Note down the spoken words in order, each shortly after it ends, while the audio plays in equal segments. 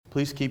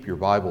Please keep your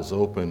Bibles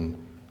open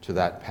to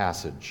that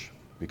passage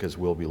because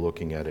we'll be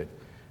looking at it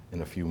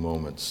in a few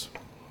moments.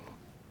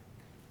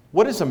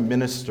 What is a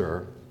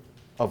minister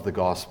of the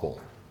gospel?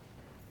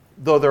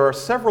 Though there are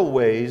several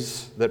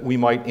ways that we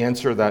might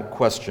answer that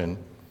question,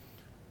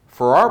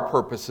 for our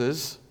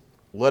purposes,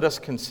 let us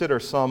consider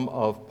some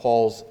of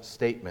Paul's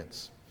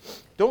statements.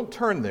 Don't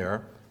turn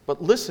there,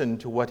 but listen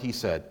to what he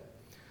said.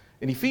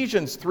 In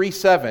Ephesians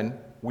 3:7,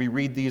 we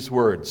read these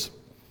words,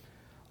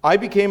 "I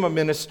became a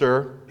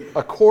minister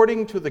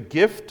according to the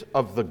gift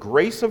of the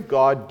grace of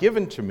God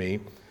given to me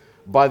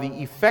by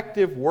the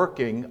effective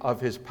working of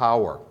his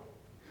power."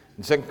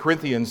 In 2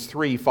 Corinthians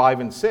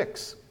 3:5 and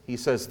 6, he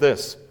says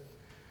this,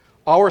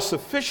 "Our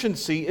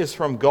sufficiency is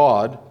from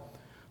God,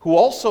 who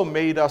also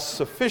made us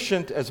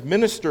sufficient as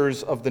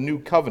ministers of the new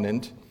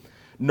covenant,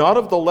 not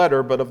of the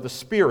letter, but of the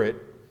Spirit.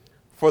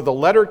 For the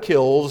letter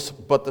kills,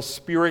 but the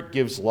Spirit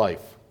gives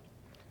life."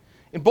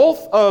 In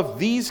both of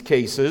these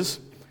cases,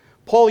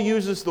 Paul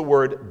uses the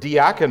word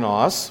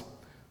diakonos,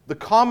 the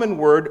common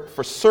word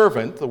for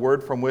servant, the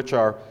word from which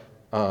our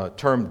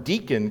term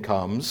deacon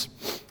comes,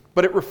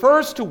 but it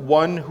refers to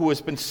one who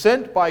has been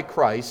sent by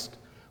Christ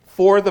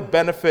for the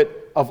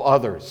benefit of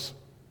others.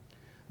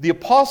 The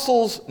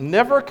apostles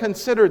never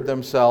considered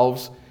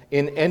themselves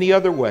in any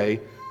other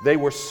way. They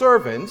were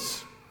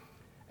servants,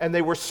 and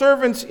they were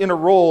servants in a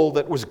role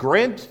that was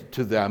granted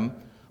to them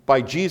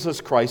by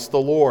Jesus Christ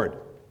the Lord.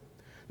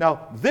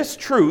 Now, this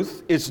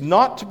truth is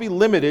not to be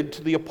limited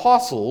to the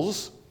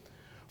apostles,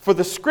 for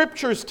the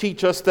scriptures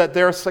teach us that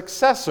their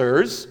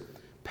successors,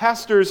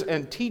 pastors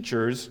and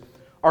teachers,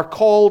 are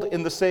called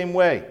in the same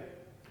way.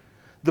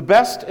 The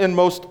best and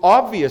most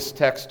obvious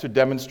text to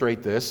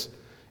demonstrate this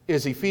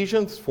is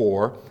Ephesians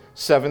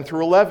 4:7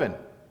 through 11,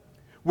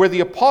 where the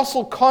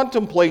apostle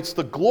contemplates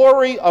the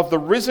glory of the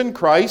risen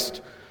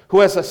Christ who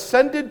has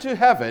ascended to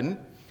heaven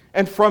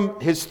and from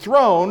his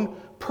throne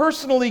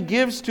personally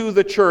gives to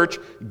the church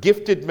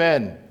gifted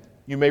men.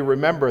 You may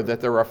remember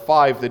that there are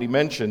 5 that he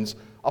mentions: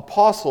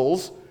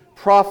 apostles,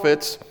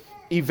 prophets,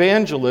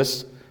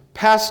 evangelists,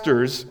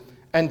 pastors,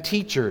 and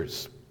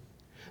teachers.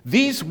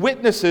 These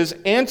witnesses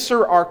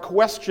answer our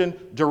question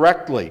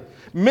directly.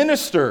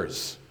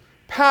 Ministers,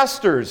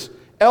 pastors,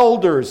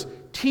 elders,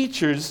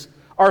 teachers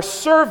are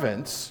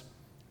servants,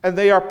 and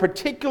they are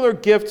particular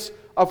gifts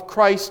of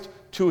Christ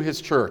to his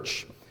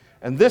church.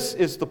 And this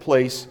is the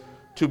place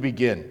to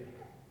begin.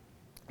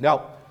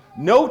 Now,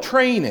 no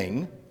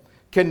training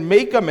can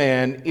make a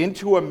man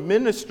into a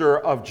minister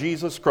of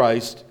Jesus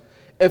Christ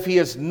if he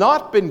has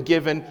not been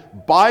given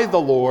by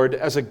the Lord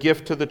as a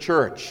gift to the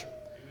church.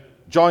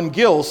 John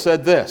Gill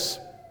said this,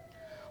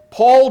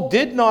 "Paul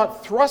did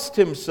not thrust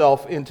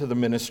himself into the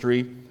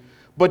ministry,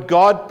 but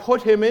God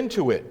put him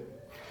into it.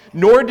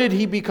 Nor did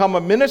he become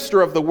a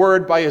minister of the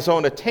word by his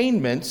own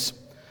attainments,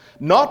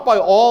 not by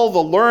all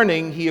the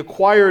learning he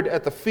acquired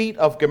at the feet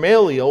of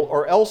Gamaliel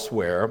or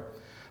elsewhere,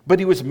 but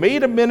he was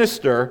made a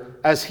minister,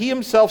 as he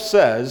himself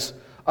says,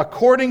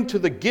 according to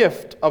the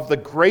gift of the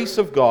grace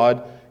of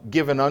God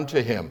given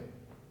unto him."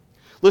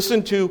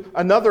 Listen to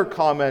another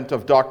comment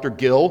of Dr.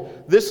 Gill,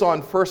 this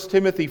on 1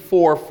 Timothy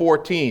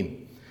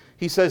 4:14.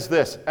 He says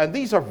this, and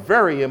these are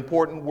very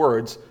important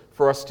words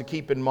for us to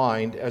keep in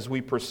mind as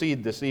we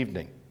proceed this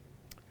evening.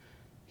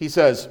 He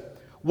says,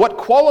 "What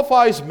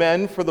qualifies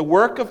men for the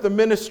work of the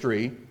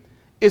ministry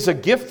is a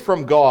gift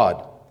from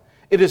God.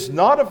 It is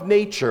not of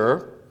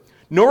nature,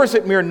 nor is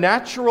it mere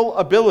natural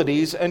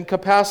abilities and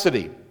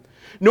capacity,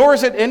 nor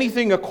is it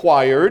anything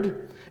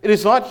acquired. It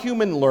is not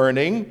human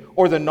learning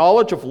or the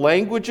knowledge of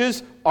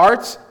languages,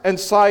 arts, and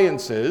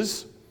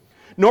sciences,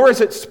 nor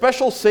is it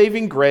special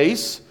saving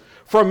grace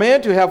for a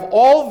man to have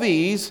all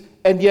these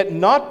and yet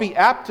not be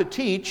apt to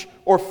teach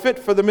or fit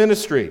for the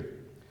ministry.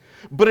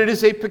 But it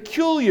is a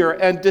peculiar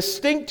and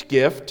distinct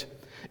gift.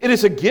 It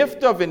is a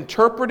gift of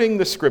interpreting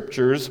the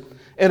scriptures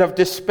and of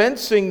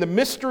dispensing the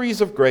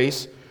mysteries of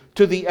grace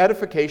to the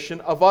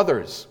edification of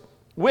others,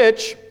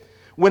 which,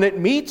 when it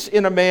meets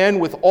in a man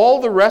with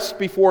all the rest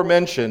before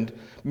mentioned,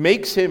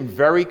 makes him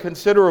very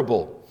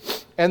considerable.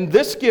 And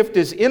this gift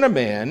is in a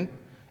man.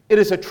 It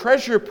is a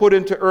treasure put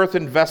into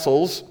earthen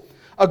vessels,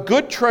 a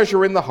good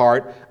treasure in the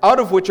heart, out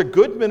of which a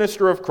good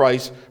minister of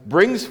Christ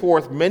brings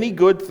forth many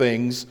good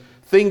things,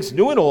 things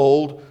new and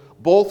old,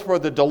 both for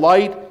the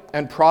delight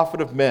and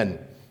profit of men.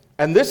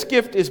 And this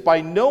gift is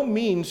by no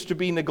means to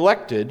be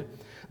neglected.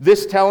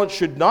 This talent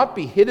should not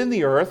be hid in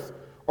the earth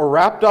or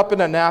wrapped up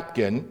in a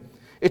napkin.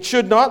 It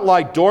should not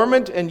lie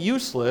dormant and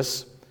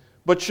useless,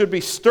 but should be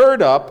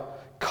stirred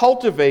up,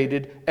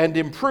 cultivated, and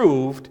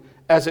improved,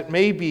 as it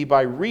may be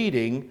by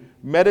reading,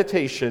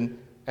 meditation,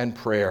 and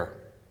prayer.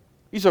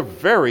 These are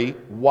very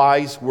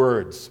wise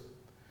words.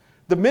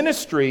 The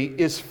ministry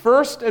is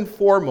first and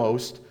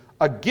foremost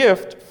a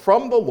gift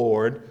from the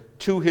Lord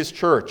to his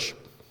church.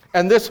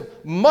 And this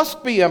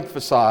must be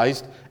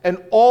emphasized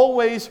and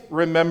always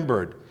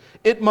remembered.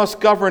 It must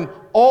govern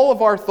all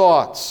of our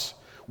thoughts.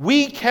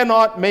 We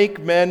cannot make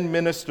men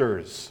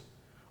ministers.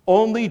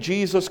 Only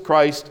Jesus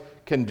Christ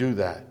can do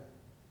that.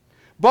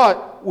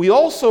 But we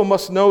also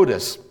must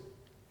notice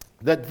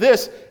that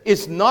this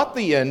is not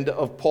the end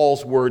of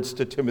Paul's words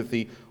to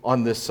Timothy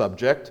on this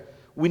subject,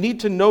 we need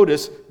to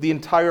notice the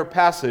entire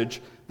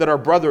passage that our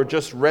brother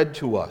just read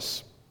to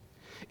us.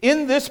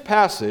 In this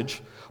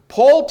passage,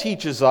 Paul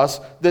teaches us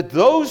that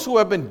those who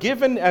have been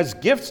given as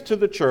gifts to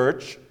the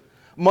church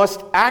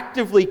must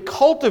actively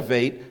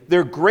cultivate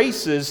their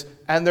graces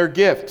and their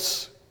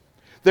gifts.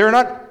 They are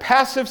not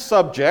passive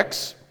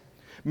subjects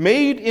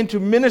made into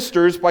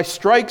ministers by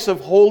strikes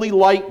of holy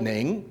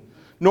lightning,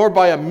 nor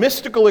by a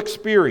mystical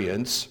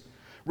experience.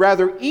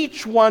 Rather,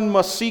 each one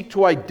must seek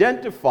to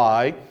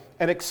identify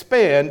and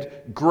expand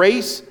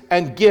grace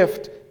and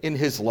gift in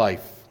his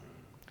life.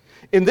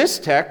 In this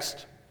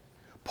text,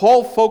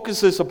 Paul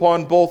focuses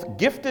upon both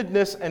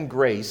giftedness and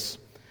grace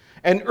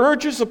and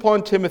urges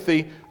upon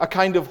Timothy a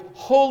kind of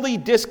holy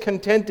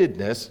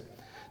discontentedness,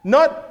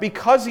 not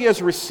because he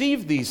has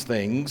received these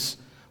things,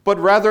 but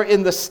rather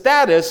in the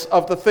status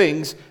of the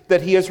things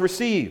that he has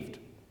received.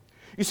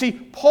 You see,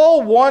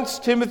 Paul wants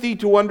Timothy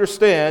to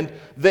understand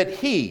that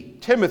he,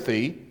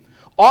 Timothy,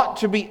 ought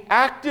to be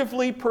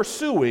actively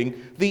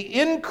pursuing the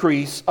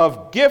increase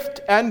of gift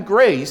and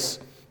grace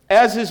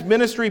as his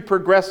ministry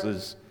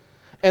progresses,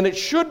 and it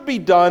should be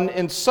done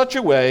in such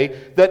a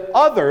way that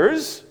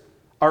others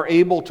are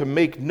able to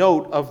make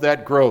note of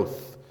that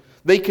growth.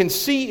 They can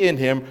see in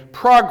him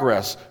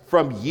progress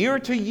from year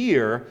to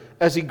year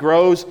as he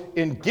grows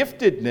in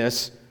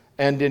giftedness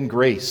and in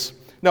grace.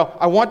 Now,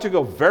 I want to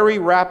go very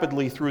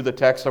rapidly through the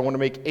text. I want to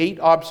make 8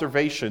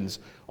 observations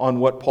on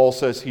what Paul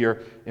says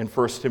here in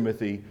 1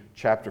 Timothy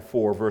chapter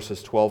 4,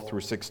 verses 12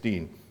 through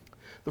 16.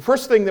 The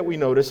first thing that we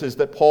notice is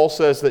that Paul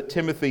says that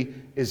Timothy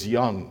is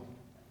young.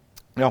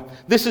 Now,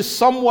 this is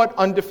somewhat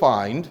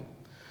undefined,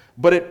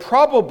 but it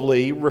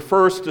probably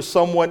refers to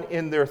someone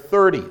in their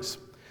 30s.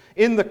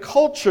 In the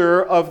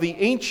culture of the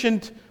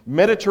ancient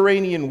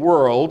Mediterranean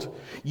world,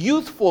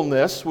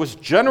 youthfulness was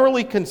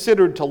generally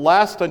considered to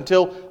last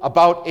until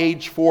about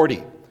age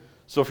 40.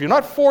 So if you're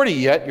not 40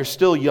 yet, you're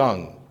still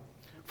young.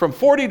 From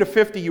 40 to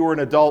 50, you were an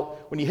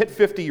adult. When you hit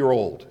 50, you're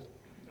old.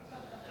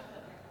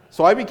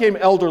 So I became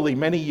elderly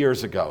many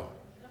years ago.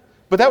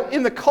 But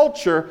in the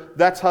culture,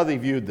 that's how they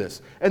viewed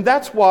this. And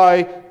that's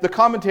why the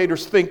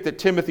commentators think that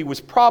Timothy was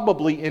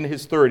probably in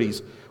his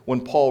 30s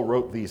when Paul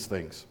wrote these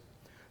things.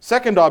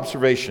 Second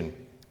observation,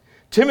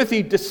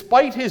 Timothy,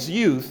 despite his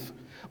youth,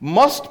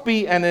 must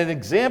be an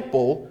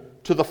example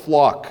to the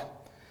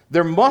flock.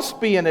 There must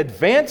be an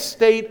advanced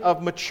state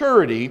of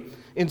maturity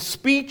in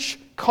speech,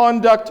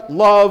 conduct,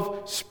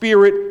 love,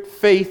 spirit,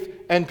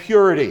 faith, and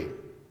purity.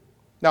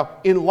 Now,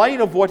 in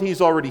light of what he's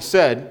already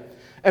said,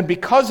 and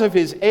because of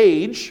his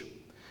age,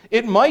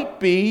 it might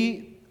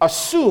be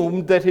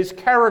assumed that his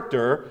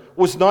character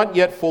was not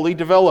yet fully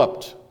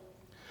developed.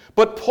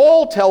 But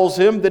Paul tells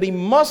him that he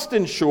must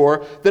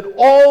ensure that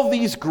all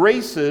these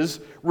graces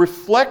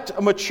reflect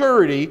a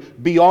maturity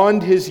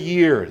beyond his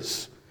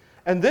years.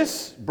 And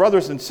this,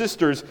 brothers and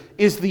sisters,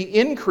 is the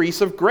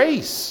increase of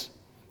grace.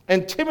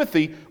 And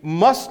Timothy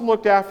must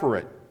look after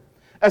it.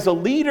 As a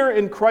leader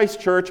in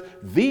Christ's church,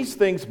 these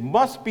things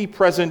must be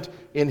present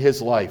in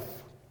his life.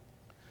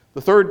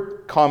 The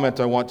third comment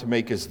I want to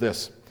make is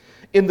this.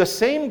 In the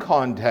same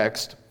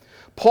context,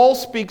 Paul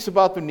speaks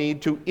about the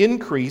need to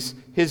increase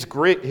his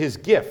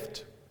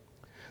gift.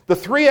 The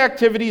 3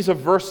 activities of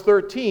verse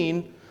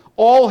 13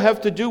 all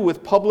have to do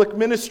with public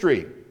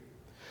ministry.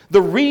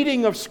 The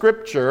reading of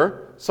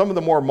Scripture, some of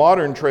the more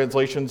modern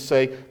translations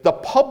say the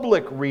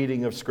public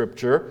reading of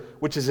Scripture,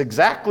 which is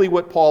exactly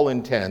what Paul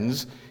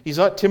intends. He's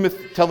not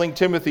telling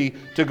Timothy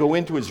to go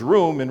into his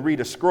room and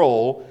read a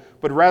scroll,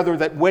 but rather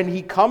that when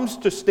he comes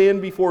to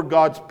stand before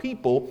God's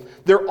people,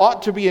 there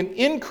ought to be an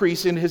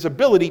increase in his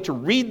ability to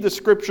read the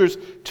Scriptures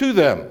to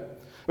them.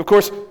 Of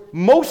course,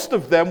 most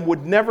of them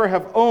would never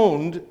have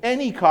owned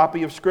any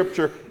copy of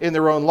Scripture in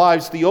their own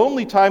lives. The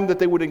only time that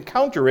they would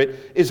encounter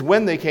it is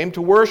when they came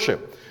to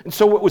worship. And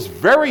so it was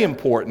very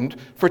important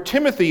for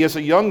Timothy as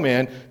a young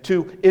man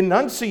to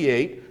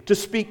enunciate, to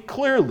speak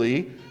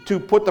clearly, to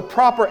put the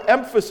proper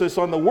emphasis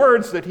on the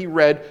words that he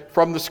read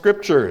from the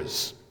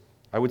Scriptures.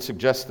 I would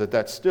suggest that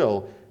that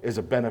still is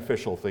a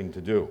beneficial thing to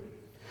do.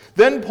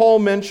 Then Paul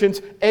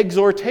mentions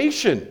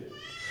exhortation,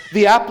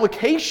 the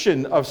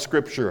application of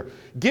Scripture,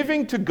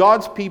 giving to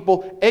God's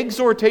people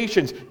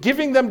exhortations,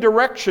 giving them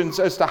directions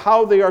as to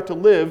how they are to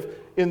live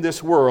in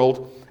this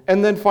world,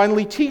 and then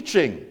finally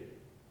teaching,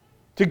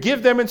 to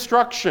give them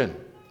instruction.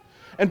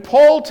 And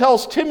Paul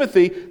tells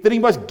Timothy that he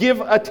must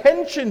give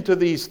attention to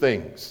these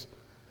things,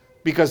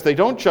 because they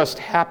don't just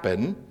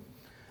happen,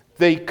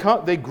 they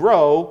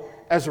grow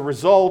as a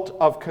result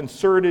of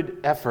concerted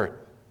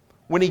effort.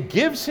 When he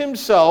gives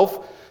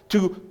himself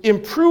to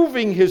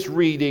improving his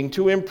reading,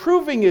 to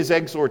improving his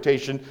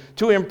exhortation,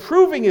 to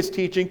improving his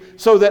teaching,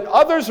 so that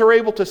others are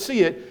able to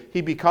see it,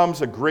 he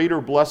becomes a greater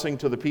blessing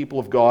to the people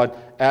of God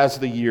as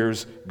the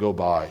years go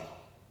by.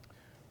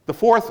 The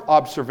fourth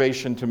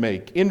observation to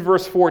make, in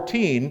verse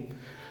 14,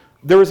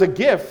 there is a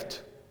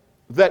gift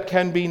that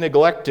can be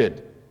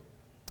neglected.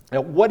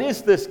 Now, what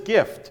is this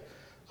gift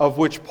of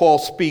which Paul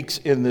speaks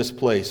in this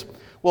place?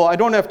 Well, I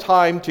don't have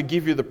time to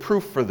give you the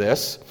proof for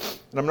this,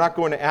 and I'm not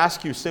going to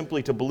ask you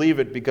simply to believe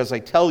it because I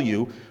tell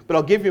you, but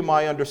I'll give you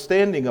my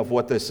understanding of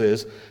what this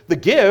is. The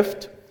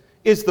gift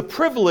is the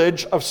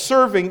privilege of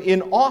serving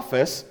in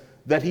office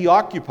that he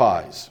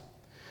occupies.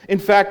 In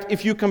fact,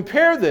 if you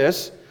compare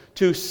this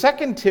to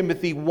 2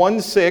 Timothy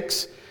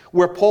 1:6,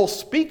 where Paul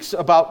speaks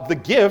about the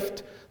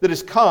gift that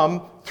has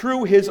come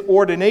through his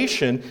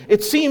ordination,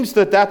 it seems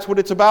that that's what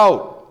it's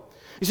about.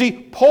 You see,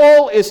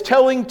 Paul is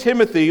telling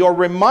Timothy, or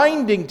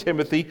reminding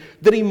Timothy,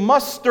 that he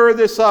must stir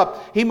this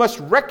up. He must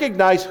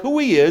recognize who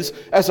he is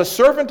as a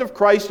servant of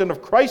Christ and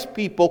of Christ's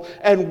people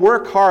and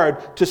work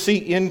hard to see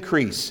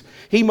increase.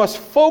 He must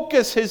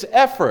focus his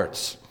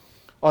efforts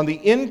on the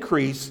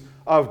increase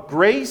of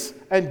grace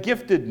and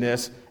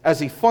giftedness as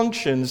he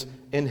functions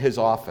in his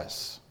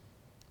office.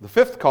 The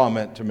fifth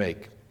comment to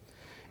make.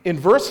 In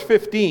verse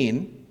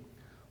 15,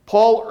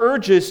 Paul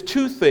urges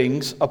two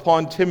things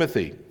upon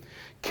Timothy.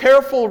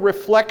 Careful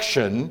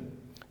reflection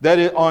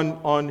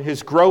on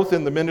his growth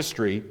in the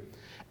ministry,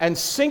 and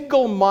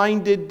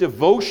single-minded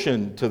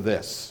devotion to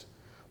this.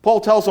 Paul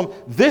tells him,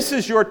 this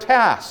is your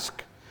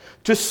task,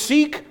 to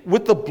seek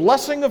with the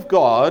blessing of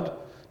God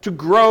to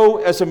grow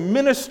as a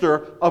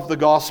minister of the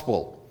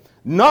gospel.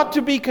 Not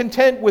to be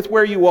content with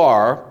where you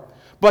are,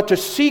 but to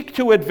seek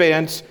to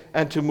advance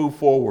and to move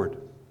forward.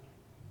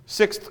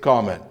 Sixth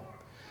comment.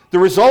 The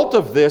result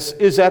of this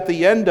is at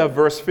the end of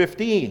verse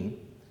 15.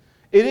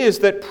 It is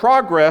that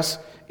progress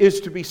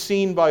is to be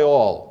seen by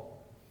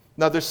all.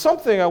 Now, there's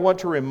something I want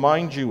to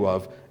remind you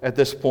of at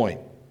this point.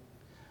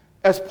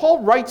 As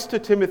Paul writes to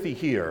Timothy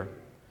here,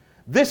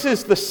 this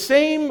is the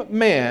same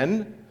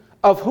man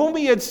of whom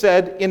he had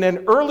said in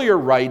an earlier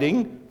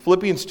writing,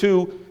 Philippians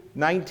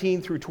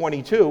 2:19 through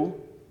 22,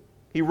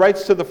 he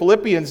writes to the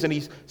Philippians and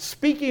he's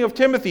speaking of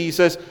Timothy. He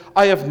says,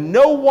 I have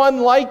no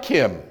one like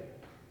him.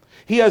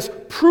 He has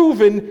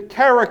proven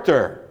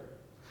character.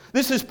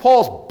 This is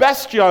Paul's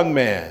best young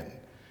man.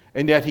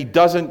 And yet he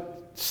doesn't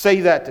say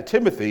that to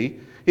Timothy.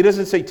 He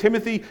doesn't say,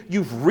 Timothy,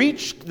 you've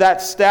reached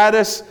that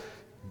status.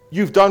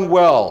 You've done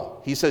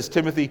well. He says,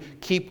 Timothy,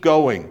 keep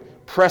going.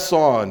 Press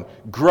on.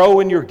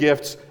 Grow in your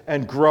gifts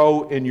and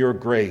grow in your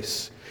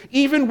grace.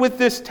 Even with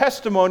this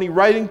testimony,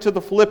 writing to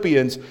the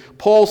Philippians,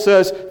 Paul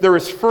says there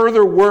is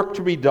further work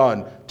to be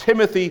done.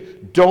 Timothy,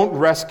 don't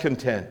rest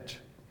content.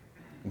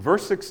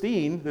 Verse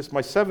 16, this is my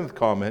seventh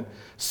comment,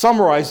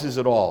 summarizes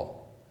it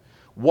all.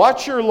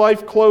 Watch your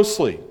life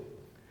closely.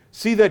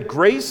 See that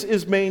grace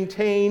is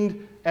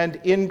maintained and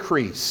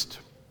increased.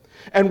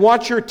 And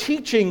watch your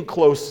teaching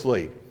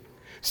closely.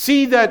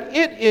 See that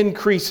it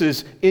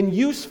increases in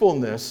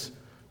usefulness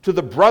to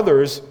the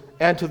brothers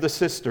and to the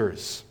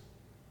sisters.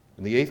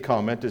 And the eighth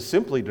comment is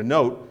simply to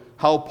note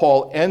how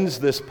Paul ends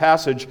this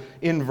passage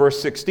in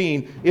verse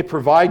 16. It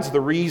provides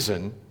the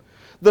reason.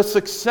 The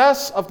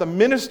success of the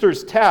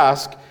minister's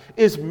task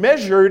is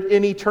measured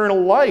in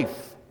eternal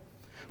life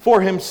for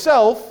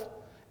himself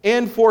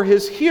and for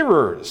his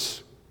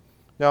hearers.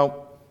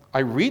 Now, I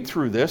read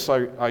through this,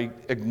 I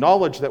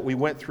acknowledge that we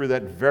went through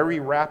that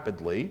very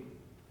rapidly.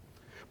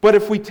 But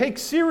if we take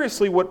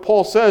seriously what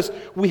Paul says,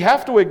 we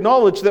have to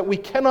acknowledge that we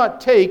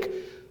cannot take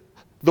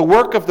the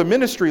work of the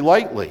ministry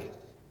lightly.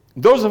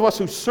 Those of us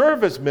who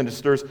serve as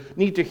ministers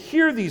need to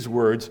hear these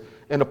words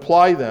and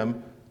apply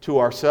them to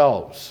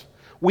ourselves.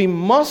 We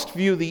must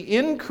view the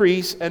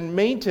increase and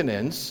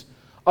maintenance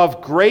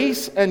of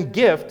grace and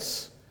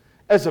gifts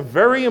as a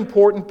very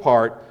important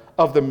part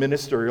of the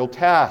ministerial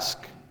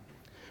task.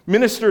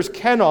 Ministers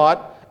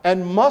cannot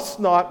and must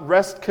not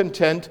rest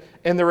content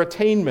in their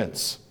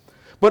attainments,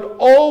 but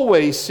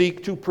always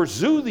seek to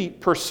pursue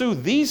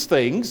these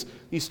things,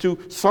 these two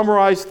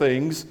summarized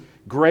things,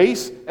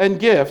 grace and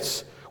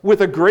gifts,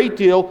 with a great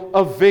deal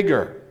of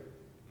vigor.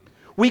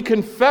 We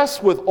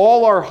confess with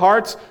all our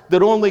hearts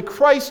that only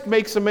Christ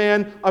makes a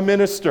man a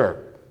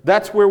minister.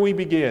 That's where we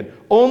begin.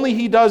 Only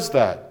he does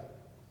that.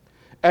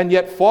 And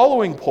yet,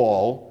 following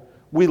Paul,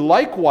 we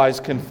likewise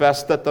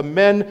confess that the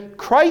men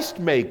Christ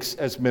makes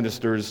as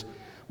ministers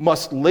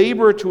must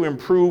labor to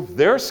improve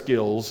their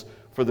skills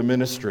for the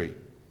ministry.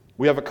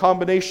 We have a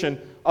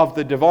combination of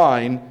the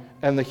divine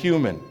and the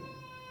human.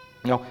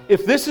 Now,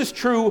 if this is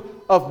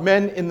true of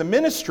men in the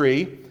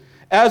ministry,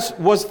 as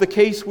was the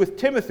case with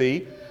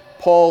Timothy,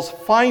 Paul's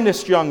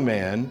finest young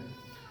man,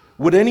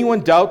 would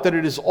anyone doubt that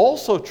it is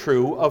also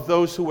true of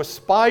those who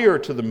aspire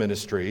to the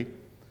ministry?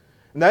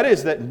 And that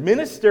is that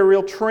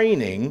ministerial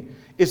training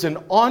is an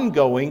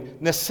ongoing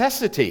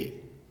necessity.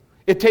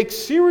 It takes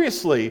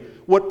seriously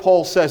what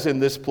Paul says in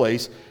this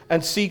place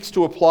and seeks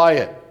to apply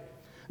it.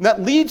 And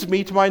that leads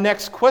me to my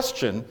next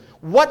question.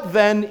 What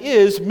then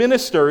is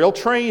ministerial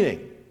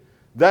training?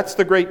 That's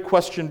the great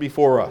question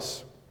before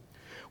us.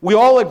 We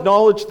all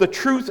acknowledge the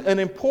truth and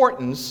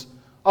importance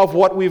of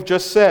what we've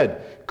just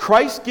said.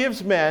 Christ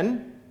gives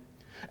men,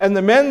 and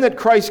the men that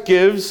Christ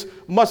gives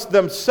must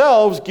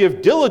themselves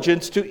give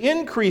diligence to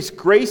increase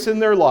grace in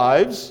their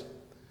lives,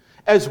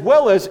 as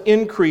well as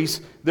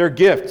increase their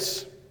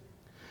gifts.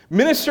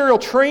 Ministerial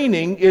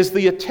training is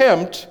the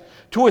attempt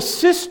to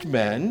assist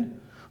men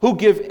who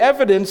give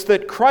evidence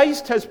that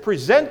Christ has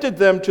presented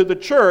them to the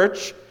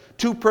church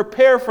to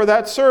prepare for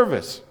that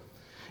service.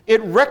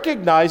 It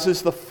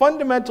recognizes the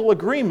fundamental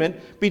agreement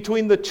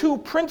between the two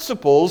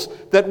principles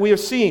that we have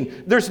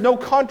seen. There's no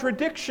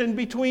contradiction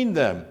between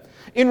them.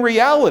 In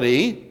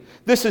reality,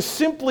 this is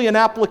simply an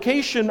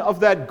application of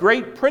that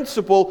great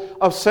principle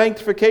of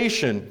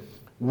sanctification.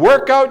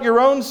 Work out your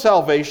own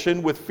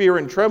salvation with fear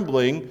and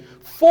trembling,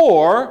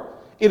 for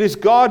it is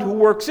God who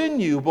works in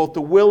you both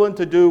to will and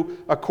to do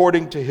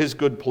according to his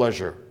good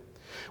pleasure.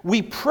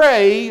 We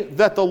pray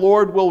that the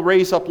Lord will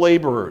raise up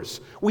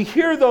laborers. We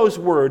hear those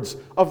words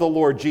of the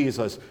Lord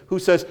Jesus, who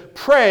says,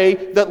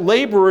 pray that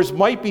laborers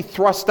might be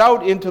thrust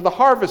out into the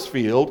harvest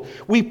field.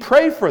 We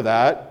pray for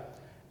that,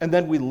 and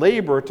then we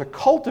labor to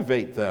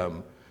cultivate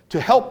them,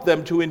 to help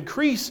them to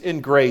increase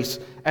in grace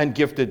and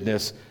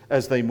giftedness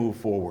as they move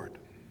forward.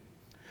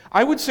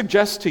 I would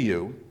suggest to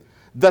you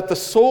that the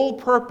sole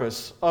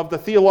purpose of the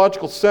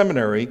theological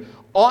seminary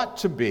ought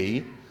to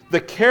be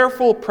the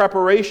careful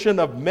preparation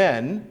of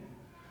men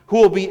who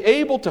will be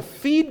able to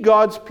feed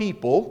God's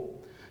people,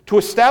 to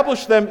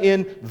establish them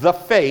in the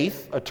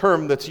faith, a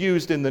term that's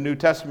used in the New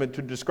Testament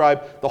to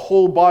describe the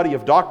whole body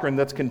of doctrine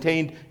that's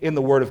contained in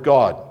the Word of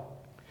God.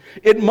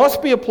 It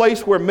must be a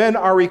place where men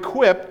are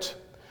equipped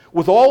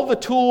with all the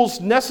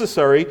tools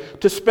necessary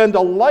to spend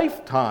a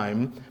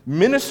lifetime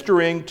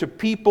ministering to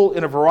people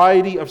in a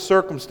variety of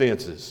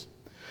circumstances.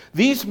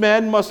 These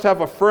men must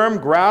have a firm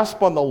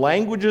grasp on the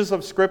languages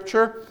of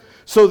Scripture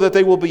so that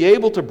they will be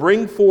able to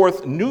bring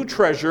forth new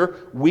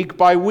treasure week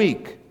by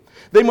week.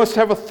 They must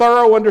have a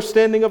thorough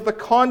understanding of the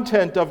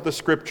content of the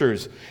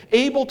Scriptures,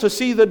 able to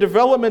see the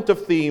development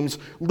of themes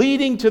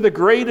leading to the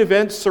great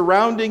events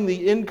surrounding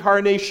the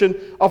incarnation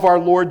of our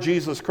Lord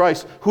Jesus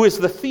Christ, who is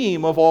the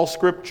theme of all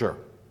Scripture.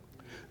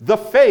 The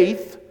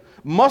faith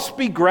must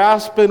be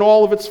grasped in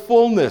all of its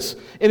fullness,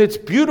 in its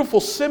beautiful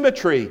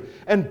symmetry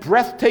and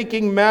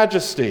breathtaking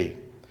majesty.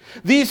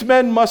 These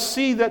men must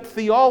see that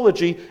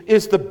theology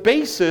is the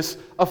basis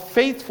of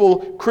faithful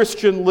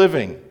Christian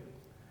living,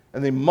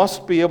 and they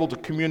must be able to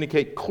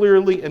communicate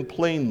clearly and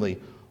plainly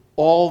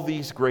all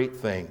these great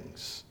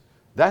things.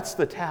 That's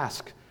the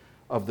task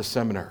of the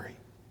seminary.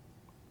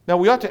 Now,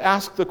 we ought to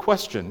ask the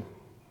question,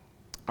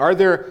 are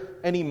there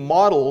any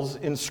models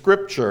in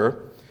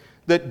Scripture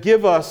that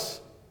give us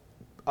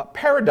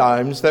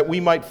paradigms that we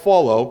might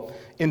follow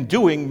in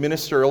doing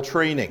ministerial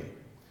training?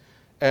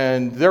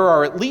 And there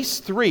are at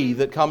least three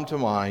that come to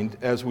mind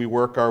as we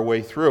work our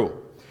way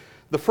through.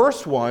 The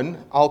first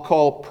one I'll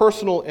call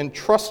personal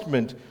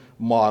entrustment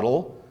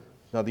model.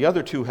 Now the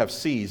other two have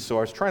C's, so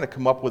I was trying to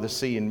come up with a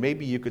C, and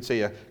maybe you could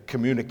say a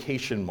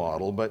communication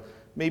model, but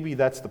maybe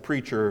that's the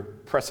preacher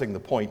pressing the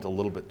point a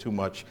little bit too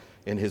much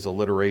in his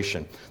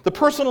alliteration. The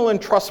personal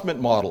entrustment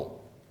model.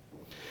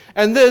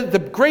 And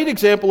the great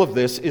example of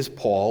this is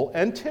Paul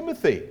and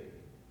Timothy.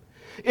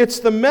 It's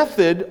the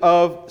method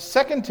of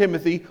 2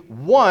 Timothy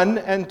 1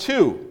 and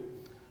 2.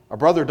 Our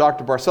brother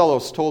Dr.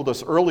 Barcelos told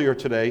us earlier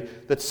today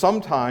that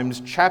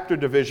sometimes chapter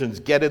divisions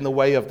get in the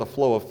way of the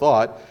flow of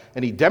thought,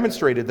 and he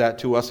demonstrated that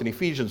to us in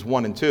Ephesians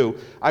 1 and 2.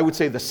 I would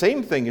say the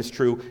same thing is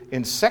true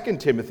in 2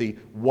 Timothy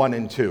 1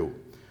 and 2.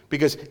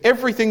 Because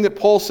everything that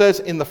Paul says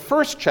in the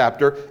first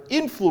chapter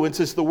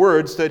influences the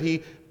words that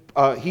he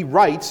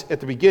writes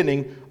at the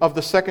beginning of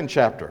the second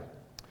chapter.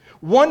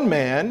 One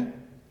man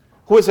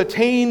who has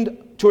attained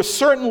to a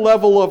certain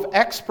level of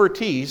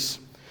expertise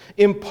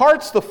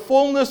imparts the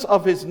fullness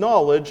of his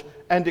knowledge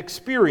and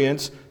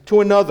experience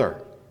to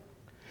another.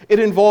 It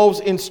involves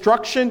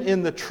instruction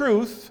in the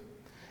truth,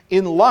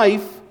 in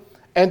life,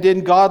 and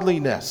in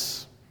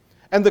godliness.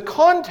 And the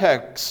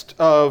context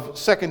of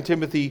 2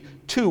 Timothy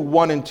 2,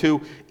 1 and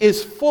 2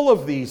 is full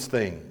of these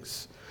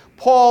things.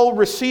 Paul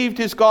received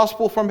his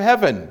gospel from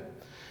heaven,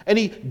 and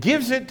he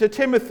gives it to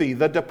Timothy,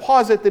 the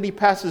deposit that he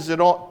passes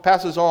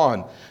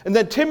on. And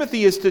then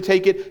Timothy is to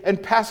take it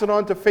and pass it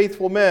on to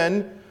faithful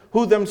men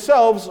who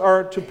themselves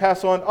are to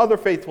pass on other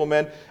faithful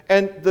men.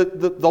 And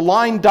the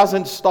line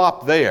doesn't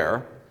stop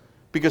there,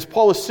 because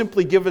Paul is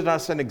simply giving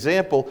us an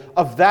example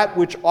of that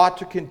which ought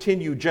to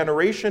continue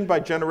generation by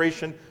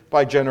generation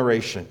by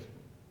generation.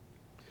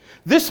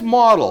 This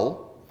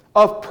model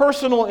of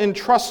personal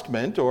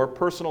entrustment or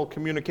personal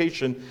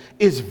communication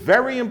is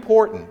very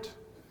important,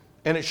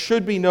 and it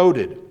should be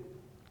noted.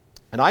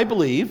 And I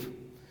believe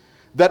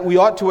that we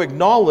ought to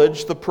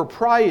acknowledge the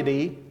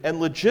propriety and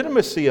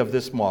legitimacy of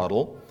this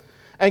model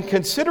and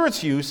consider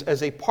its use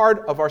as a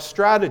part of our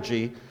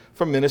strategy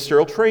for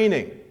ministerial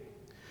training.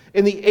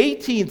 In the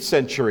 18th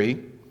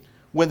century,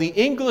 when the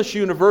English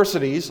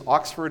universities,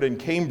 Oxford and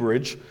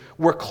Cambridge,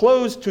 were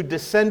closed to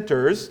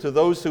dissenters, to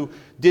those who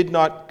did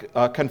not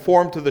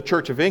conform to the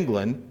Church of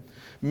England,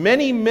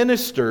 many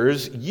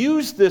ministers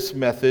used this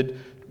method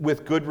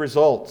with good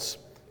results.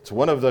 It's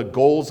one of the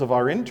goals of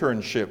our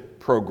internship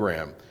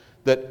program,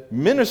 that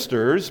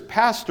ministers,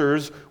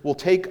 pastors, will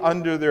take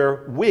under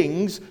their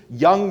wings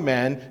young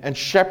men and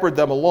shepherd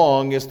them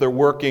along as they're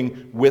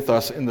working with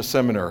us in the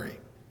seminary.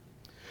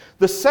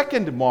 The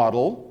second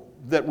model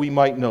that we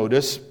might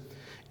notice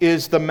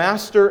is the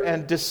master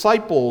and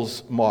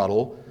disciples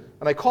model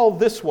and I call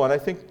this one, I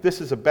think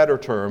this is a better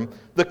term,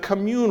 the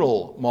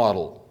communal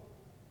model.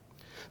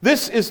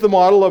 This is the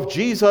model of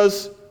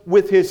Jesus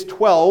with his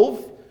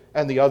 12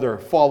 and the other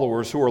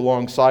followers who are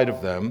alongside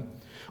of them,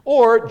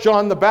 or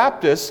John the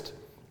Baptist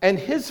and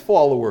his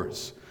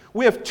followers.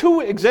 We have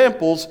two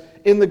examples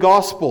in the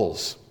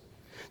Gospels.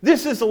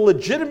 This is a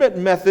legitimate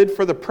method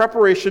for the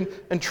preparation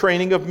and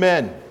training of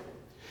men.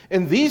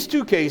 In these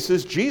two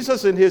cases,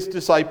 Jesus and his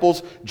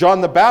disciples, John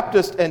the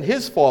Baptist and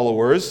his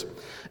followers,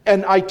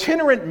 an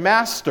itinerant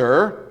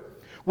master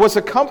was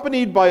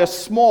accompanied by a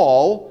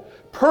small,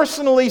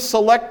 personally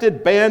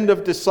selected band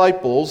of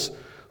disciples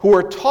who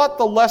were taught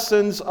the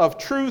lessons of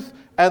truth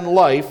and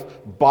life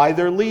by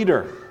their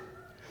leader.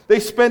 They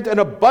spent an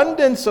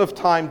abundance of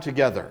time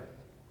together.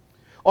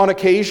 On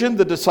occasion,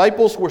 the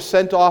disciples were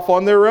sent off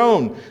on their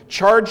own,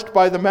 charged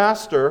by the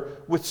master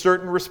with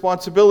certain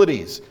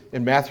responsibilities.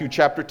 In Matthew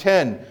chapter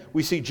 10,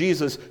 we see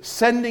Jesus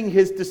sending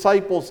his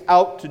disciples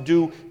out to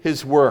do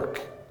his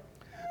work.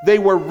 They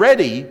were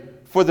ready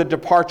for the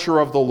departure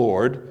of the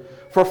Lord,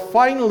 for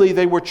finally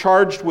they were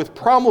charged with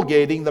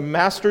promulgating the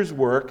master's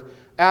work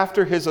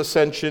after his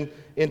ascension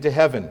into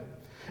heaven.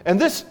 And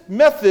this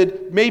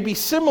method may be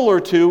similar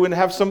to and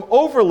have some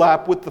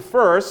overlap with the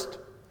first,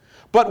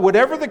 but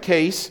whatever the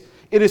case,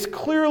 it is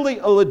clearly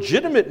a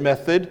legitimate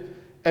method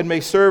and may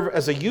serve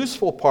as a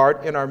useful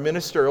part in our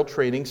ministerial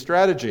training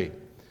strategy.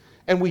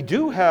 And we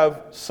do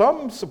have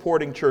some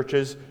supporting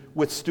churches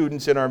with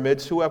students in our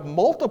midst who have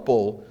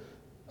multiple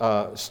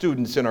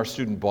students in our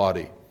student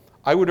body.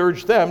 I would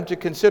urge them to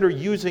consider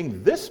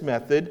using this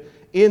method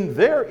in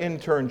their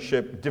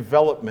internship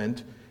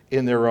development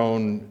in their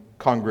own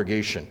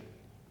congregation.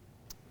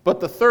 But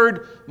the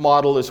third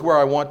model is where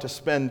I want to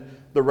spend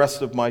the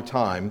rest of my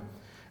time,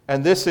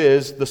 and this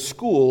is the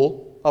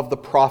school of the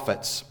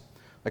prophets.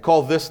 I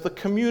call this the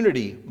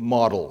community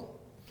model.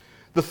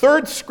 The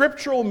third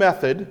scriptural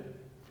method,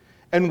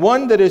 and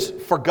one that is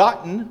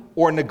forgotten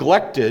or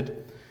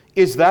neglected,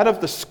 is that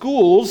of the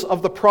schools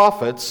of the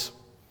prophets,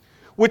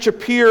 which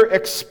appear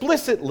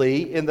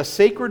explicitly in the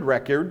sacred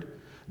record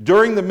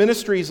during the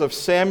ministries of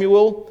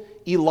Samuel,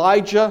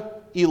 Elijah,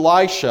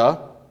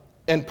 Elisha,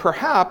 and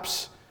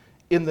perhaps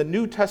in the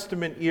New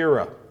Testament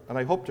era. And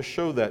I hope to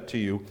show that to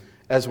you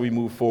as we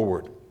move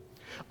forward.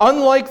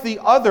 Unlike the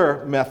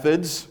other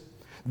methods,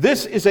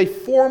 this is a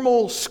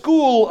formal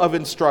school of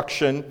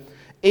instruction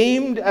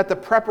aimed at the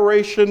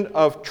preparation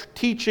of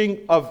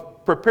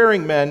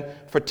preparing men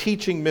for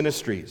teaching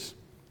ministries.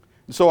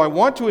 So I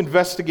want to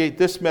investigate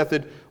this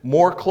method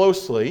more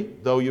closely,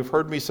 though you've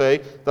heard me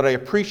say that I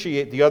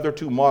appreciate the other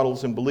two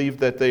models and believe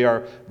that they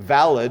are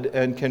valid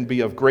and can be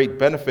of great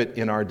benefit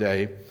in our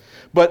day.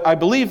 But I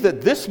believe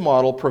that this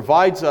model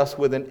provides us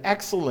with an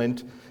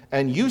excellent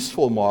and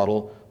useful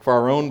model for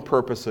our own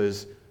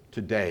purposes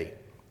today.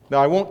 Now,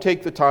 I won't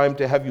take the time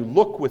to have you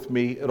look with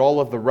me at all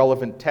of the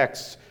relevant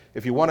texts.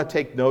 If you want to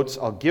take notes,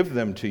 I'll give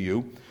them to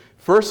you.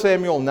 1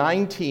 Samuel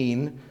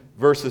 19,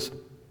 verses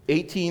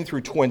 18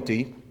 through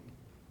 20,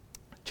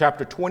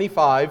 chapter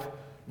 25,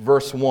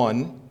 verse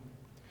 1,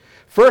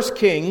 1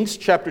 Kings,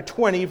 chapter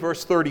 20,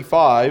 verse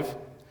 35,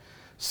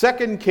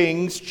 2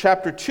 Kings,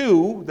 chapter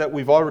 2, that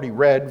we've already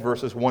read,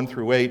 verses 1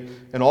 through 8,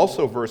 and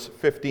also verse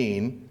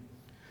 15,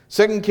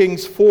 2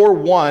 Kings 4,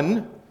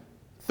 1,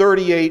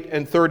 38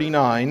 and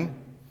 39,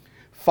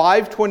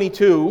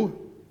 5:22,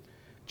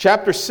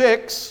 chapter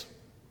 6,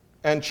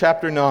 and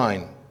chapter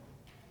 9.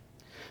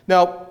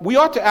 Now, we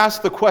ought to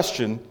ask the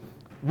question,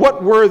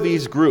 what were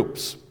these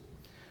groups?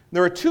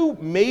 There are two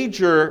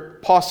major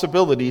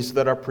possibilities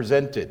that are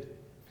presented.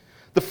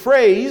 The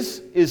phrase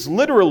is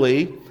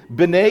literally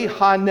B'nai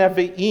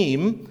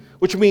HaNevi'im,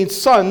 which means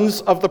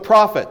sons of the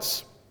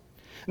prophets.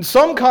 And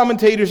some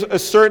commentators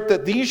assert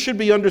that these should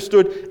be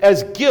understood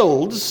as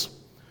guilds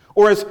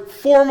or as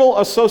formal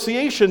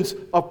associations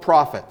of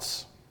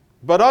prophets.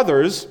 But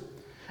others,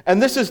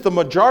 and this is the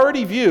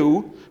majority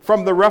view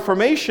from the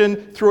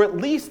Reformation through at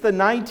least the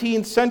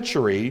 19th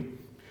century,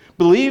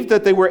 believed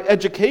that they were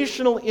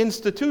educational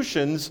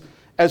institutions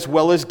as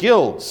well as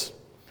guilds.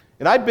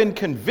 And I've been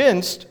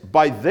convinced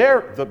by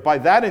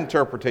that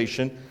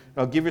interpretation, and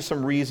I'll give you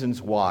some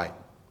reasons why.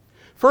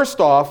 First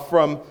off,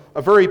 from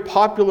a very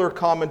popular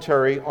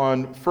commentary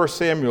on 1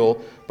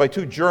 Samuel by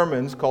two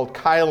Germans called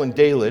Keil and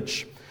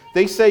Delitzsch,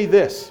 they say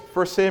this,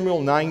 1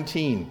 Samuel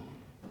 19.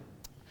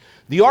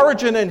 The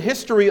origin and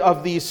history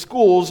of these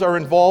schools are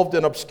involved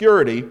in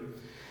obscurity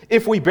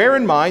if we bear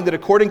in mind that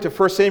according to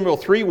 1 Samuel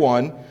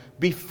 3:1,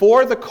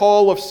 before the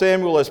call of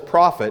Samuel as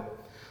prophet,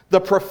 the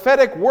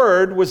prophetic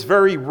word was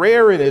very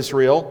rare in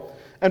Israel,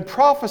 and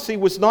prophecy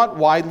was not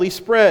widely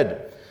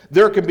spread.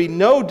 There can be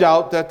no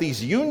doubt that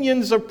these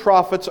unions of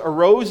prophets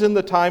arose in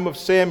the time of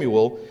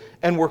Samuel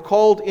and were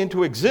called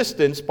into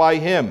existence by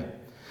him.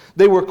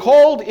 They were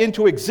called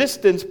into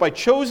existence by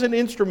chosen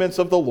instruments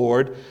of the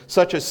Lord,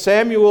 such as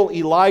Samuel,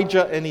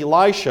 Elijah, and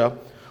Elisha,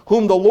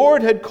 whom the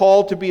Lord had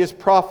called to be his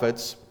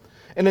prophets,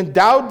 and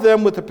endowed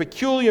them with a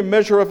peculiar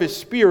measure of his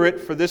Spirit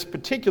for this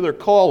particular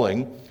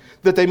calling,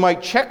 that they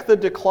might check the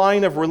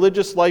decline of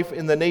religious life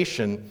in the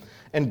nation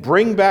and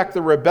bring back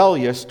the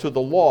rebellious to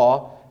the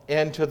law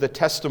and to the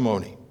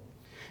testimony.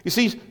 You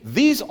see,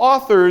 these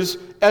authors,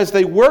 as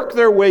they work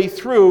their way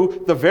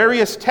through the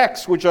various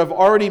texts which I've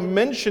already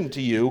mentioned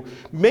to you,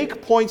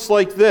 make points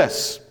like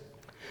this.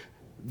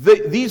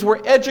 These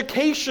were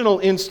educational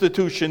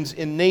institutions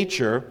in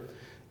nature,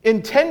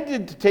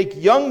 intended to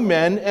take young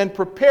men and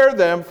prepare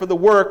them for the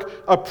work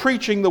of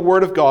preaching the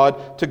Word of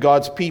God to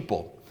God's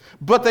people.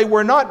 But they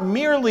were not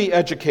merely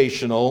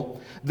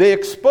educational. They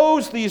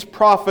exposed these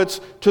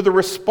prophets to the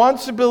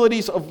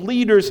responsibilities of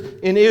leaders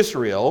in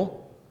Israel,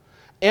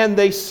 and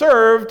they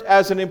served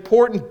as an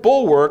important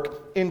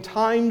bulwark in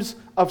times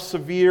of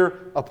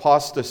severe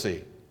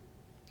apostasy.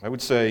 I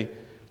would say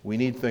we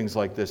need things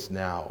like this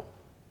now,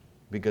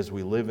 because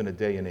we live in a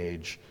day and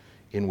age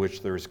in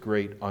which there is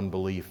great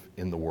unbelief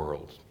in the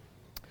world.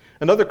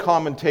 Another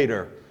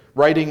commentator,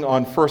 writing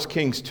on 1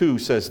 Kings 2,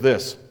 says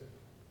this: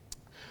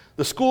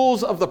 "The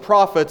schools of the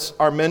prophets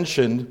are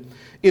mentioned.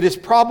 It is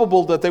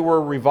probable that they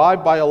were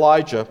revived by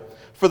Elijah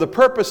for the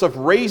purpose of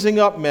raising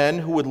up men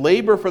who would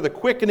labor for the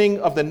quickening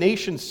of the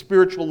nation's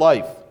spiritual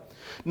life.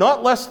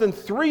 Not less than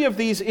 3 of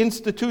these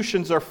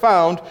institutions are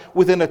found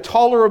within a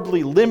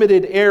tolerably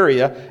limited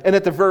area and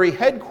at the very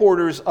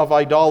headquarters of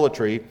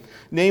idolatry,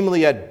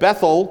 namely at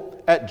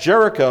Bethel, at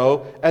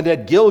Jericho, and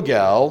at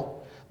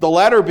Gilgal, the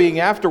latter being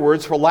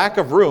afterwards, for lack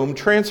of room,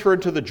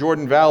 transferred to the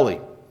Jordan Valley."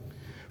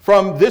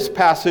 From this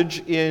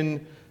passage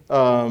in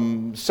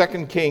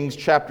 2 Kings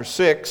chapter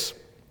 6,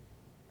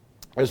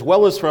 as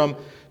well as from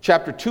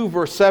chapter 2,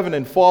 verse 7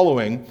 and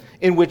following,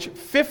 in which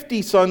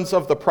 50 sons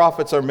of the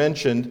prophets are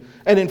mentioned,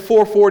 and in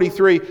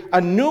 443,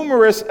 a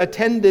numerous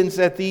attendance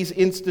at these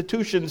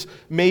institutions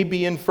may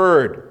be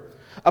inferred.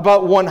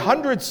 About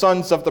 100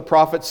 sons of the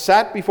prophets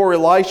sat before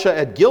Elisha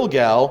at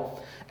Gilgal,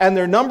 and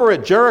their number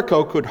at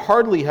Jericho could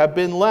hardly have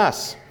been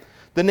less.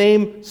 The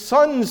name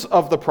sons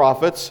of the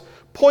prophets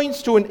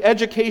points to an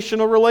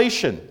educational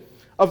relation.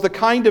 Of the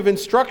kind of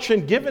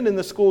instruction given in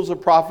the schools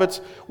of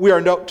prophets, we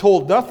are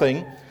told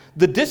nothing.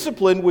 The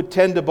discipline would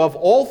tend above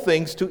all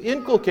things to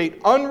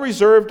inculcate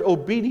unreserved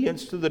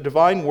obedience to the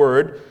divine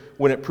word,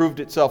 when it proved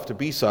itself to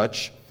be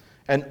such,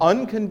 and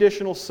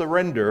unconditional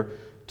surrender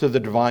to the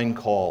divine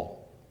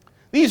call.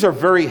 These are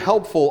very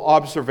helpful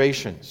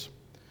observations.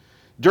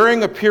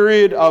 During a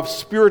period of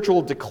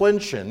spiritual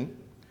declension,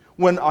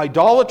 when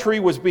idolatry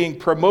was being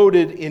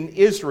promoted in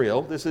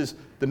Israel, this is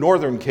the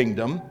northern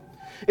kingdom,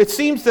 it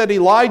seems that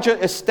Elijah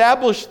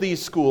established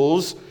these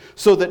schools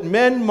so that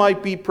men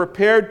might be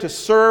prepared to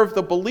serve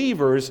the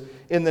believers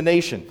in the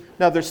nation.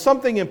 Now, there's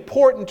something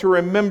important to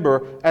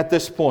remember at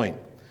this point.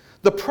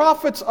 The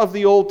prophets of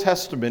the Old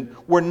Testament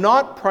were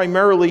not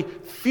primarily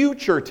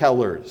future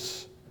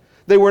tellers.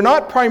 They were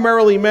not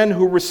primarily men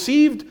who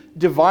received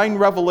divine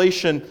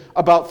revelation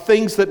about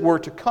things that were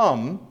to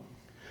come,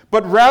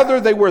 but rather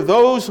they were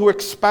those who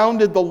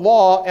expounded the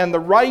law and the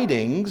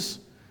writings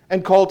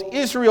and called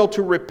Israel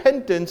to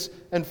repentance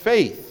and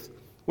faith.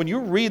 When you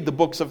read the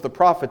books of the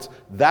prophets,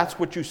 that's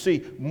what you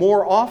see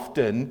more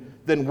often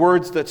than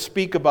words that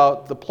speak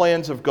about the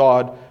plans of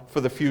God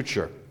for the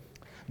future.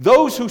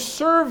 Those who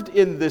served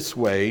in this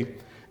way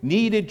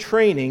needed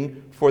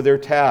training for their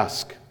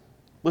task.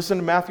 Listen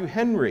to Matthew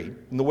Henry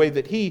in the way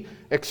that he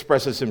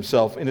expresses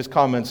himself in his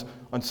comments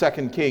on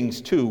 2 Kings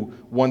 2,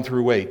 1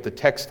 through 8, the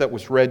text that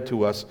was read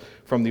to us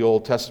from the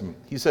Old Testament.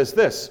 He says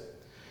this: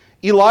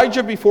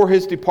 "Elijah, before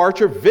his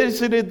departure,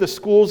 visited the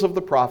schools of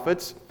the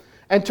prophets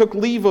and took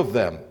leave of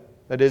them."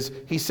 That is,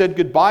 he said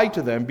goodbye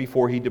to them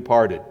before he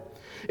departed.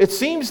 It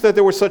seems that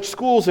there were such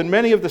schools in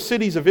many of the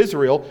cities of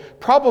Israel,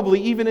 probably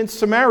even in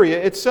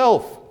Samaria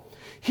itself.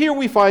 Here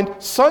we find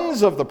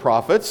sons of the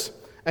prophets,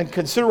 and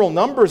considerable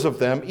numbers of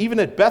them, even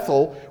at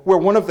Bethel, where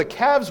one of the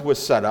calves was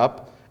set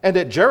up, and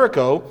at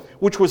Jericho,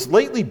 which was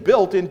lately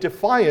built in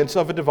defiance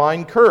of a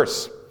divine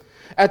curse.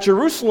 At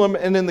Jerusalem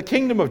and in the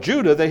kingdom of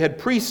Judah, they had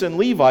priests and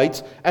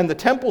Levites and the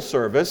temple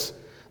service,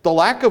 the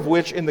lack of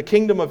which in the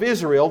kingdom of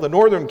Israel, the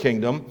northern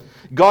kingdom,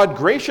 God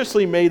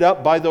graciously made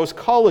up by those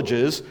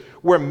colleges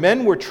where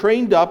men were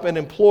trained up and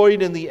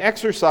employed in the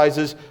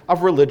exercises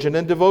of religion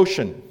and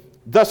devotion.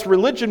 Thus,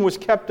 religion was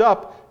kept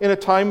up in a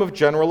time of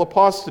general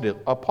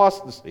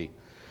apostasy.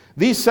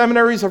 These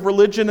seminaries of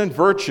religion and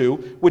virtue,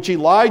 which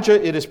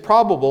Elijah, it is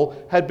probable,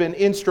 had been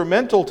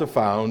instrumental to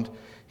found,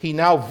 he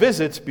now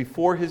visits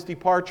before his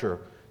departure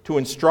to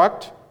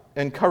instruct,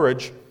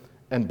 encourage,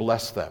 and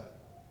bless them.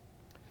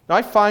 Now,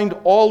 I find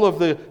all of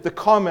the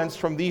comments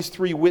from these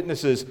 3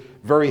 witnesses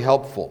very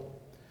helpful.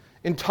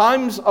 In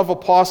times of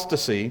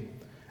apostasy,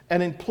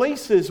 and in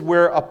places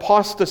where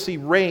apostasy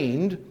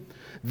reigned,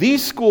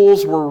 these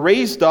schools were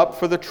raised up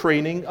for the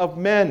training of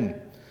men.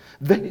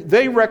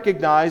 They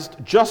recognized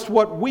just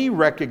what we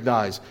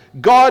recognize.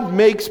 God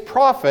makes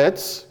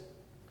prophets,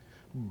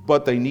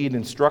 but they need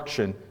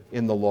instruction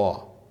in the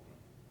law.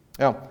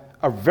 Now,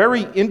 a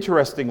very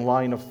interesting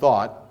line of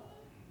thought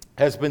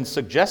has been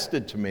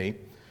suggested to me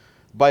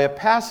by a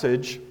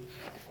passage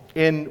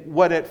in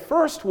what at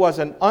first was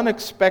an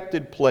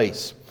unexpected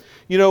place.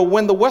 You know,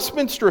 when the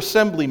Westminster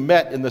Assembly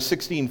met in the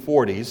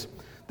 1640s,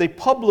 they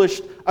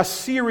published a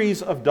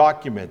series of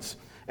documents.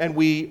 And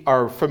we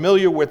are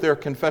familiar with their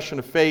Confession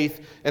of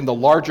Faith and the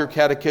larger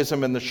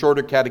catechism and the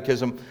shorter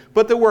catechism.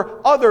 But there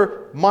were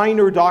other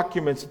minor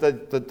documents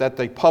that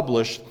they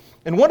published.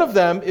 And one of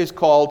them is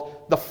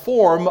called the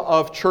Form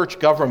of Church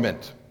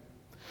Government.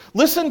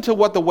 Listen to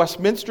what the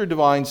Westminster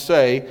Divines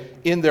say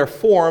in their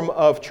Form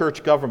of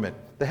Church Government.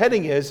 The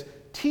heading is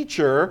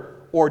Teacher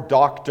or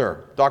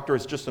Doctor. Doctor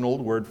is just an old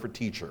word for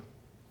teacher.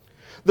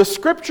 The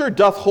Scripture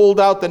doth hold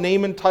out the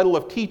name and title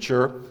of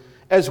teacher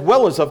as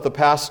well as of the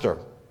pastor,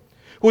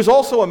 who is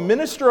also a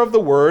minister of the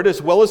word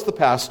as well as the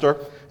pastor,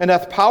 and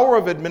hath power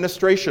of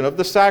administration of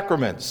the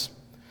sacraments.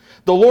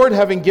 The Lord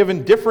having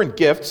given different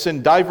gifts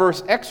and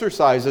diverse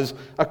exercises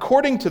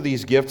according to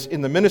these gifts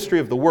in the ministry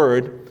of the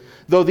word,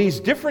 though these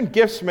different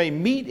gifts may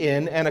meet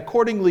in and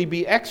accordingly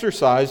be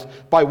exercised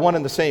by one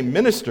and the same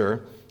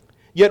minister,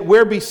 yet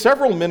where be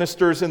several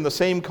ministers in the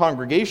same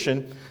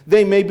congregation,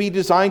 they may be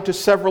designed to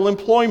several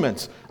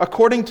employments,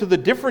 according to the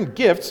different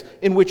gifts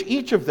in which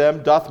each of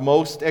them doth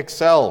most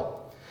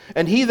excel.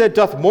 And he that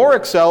doth more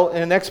excel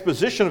in an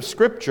exposition of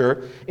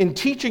Scripture, in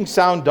teaching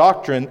sound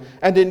doctrine,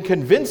 and in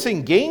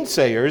convincing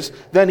gainsayers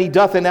than he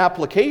doth in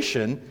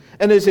application,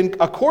 and is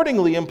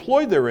accordingly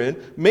employed therein,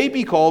 may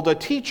be called a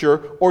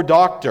teacher or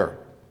doctor.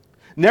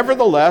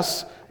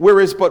 Nevertheless, where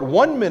is but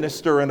one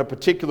minister in a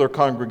particular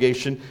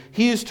congregation,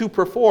 he is to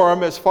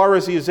perform, as far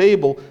as he is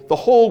able, the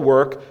whole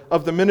work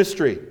of the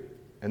ministry.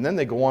 And then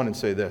they go on and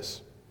say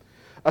this: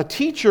 a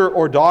teacher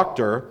or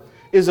doctor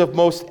is of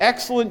most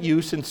excellent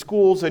use in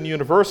schools and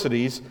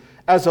universities,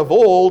 as of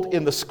old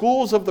in the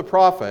schools of the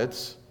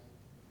prophets,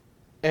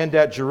 and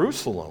at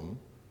Jerusalem,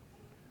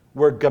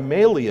 where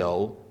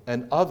Gamaliel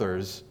and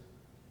others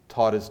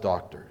taught as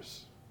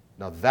doctors.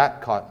 Now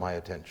that caught my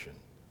attention,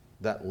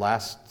 that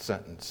last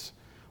sentence,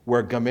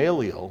 where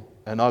Gamaliel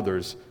and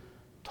others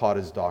taught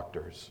as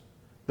doctors.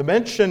 The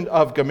mention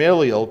of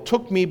Gamaliel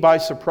took me by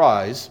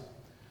surprise,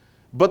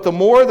 but the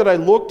more that I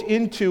looked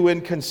into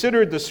and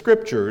considered the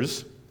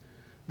Scriptures,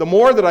 the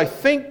more that I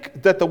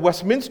think that the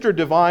Westminster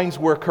Divines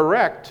were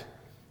correct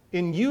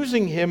in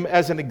using him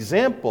as an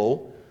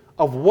example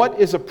of what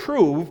is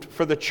approved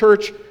for the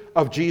Church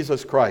of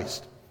Jesus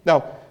Christ.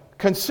 Now,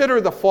 consider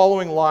the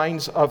following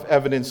lines of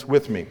evidence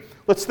with me.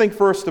 Let's think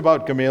first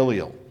about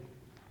Gamaliel.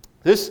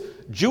 This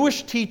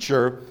Jewish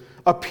teacher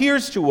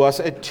appears to us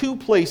at two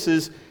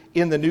places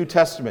in the New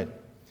Testament.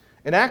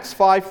 In Acts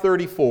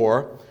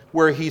 5:34,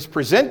 where he's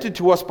presented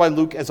to us by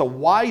Luke as a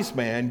wise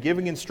man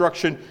giving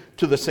instruction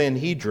to the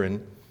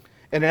Sanhedrin,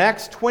 and in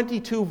Acts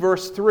 22,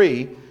 verse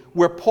 3,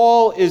 where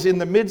Paul is in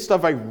the midst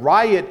of a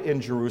riot in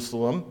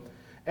Jerusalem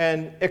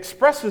and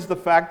expresses the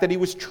fact that he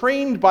was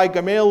trained by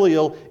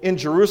Gamaliel in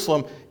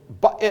Jerusalem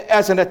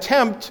as an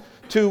attempt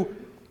to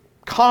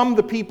calm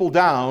the people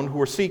down who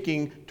were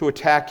seeking to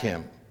attack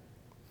him.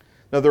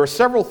 Now, there are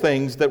several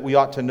things that we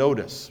ought to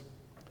notice.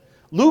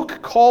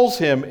 Luke calls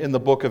him in the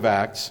book of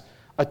Acts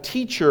a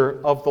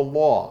teacher of the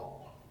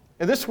law.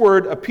 And this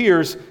word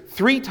appears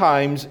 3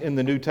 times in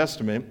the New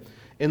Testament,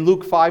 in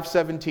Luke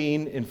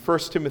 5:17, in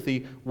 1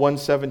 Timothy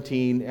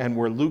 1:17, and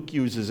where Luke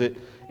uses it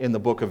in the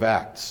book of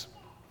Acts.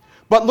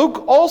 But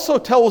Luke also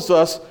tells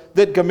us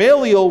that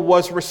Gamaliel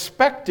was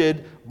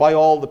respected by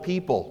all the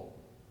people.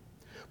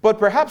 But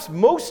perhaps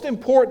most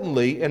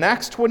importantly, in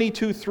Acts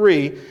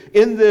 22:3,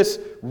 in this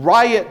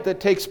riot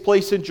that takes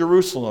place in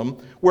Jerusalem,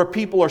 where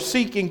people are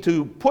seeking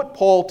to put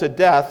Paul to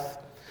death,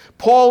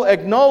 Paul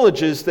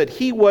acknowledges that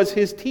he was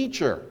his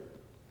teacher.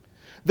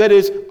 That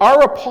is,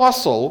 our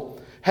apostle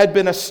had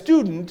been a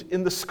student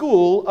in the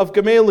school of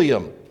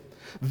Gamaliel.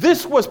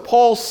 This was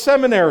Paul's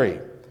seminary,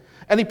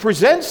 and he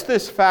presents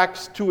this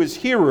fact to his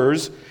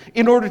hearers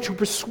in order to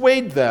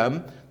persuade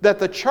them that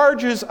the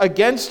charges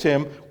against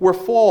him were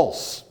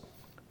false.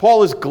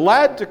 Paul is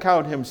glad to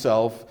count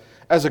himself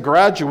as a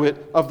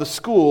graduate of the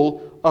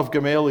school of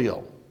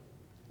Gamaliel.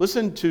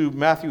 Listen to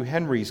Matthew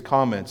Henry's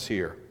comments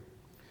here.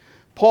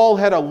 Paul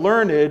had a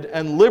learned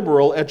and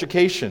liberal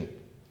education.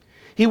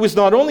 He was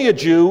not only a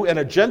Jew and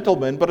a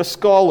gentleman, but a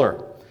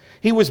scholar.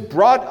 He was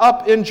brought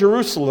up in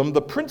Jerusalem,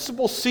 the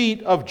principal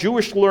seat of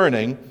Jewish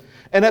learning,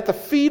 and at the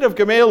feet of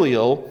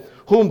Gamaliel,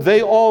 whom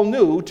they all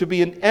knew to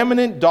be an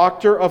eminent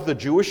doctor of the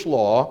Jewish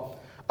law,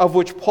 of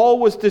which Paul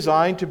was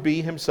designed to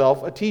be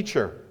himself a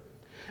teacher.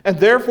 And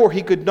therefore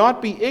he could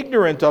not be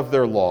ignorant of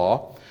their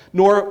law,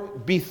 nor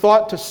be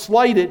thought to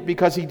slight it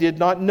because he did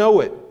not know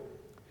it.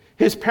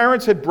 His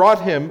parents had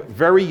brought him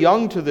very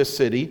young to this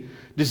city,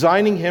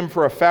 designing him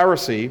for a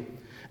Pharisee,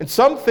 and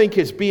some think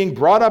his being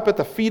brought up at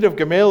the feet of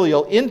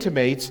Gamaliel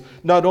intimates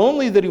not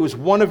only that he was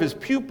one of his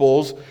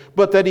pupils,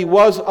 but that he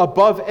was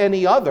above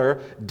any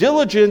other,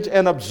 diligent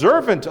and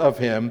observant of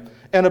him,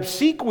 and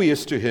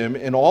obsequious to him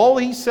in all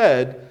he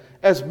said,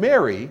 as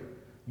Mary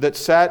that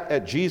sat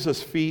at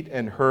Jesus' feet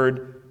and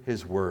heard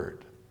his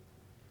word.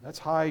 That's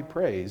high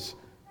praise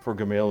for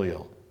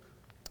Gamaliel.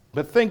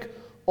 But think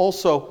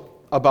also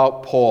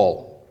about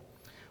Paul.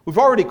 We've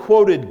already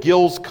quoted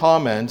Gill's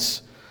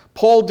comments.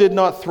 Paul did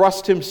not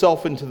thrust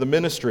himself into the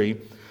ministry,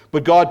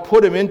 but God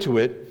put him into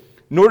it,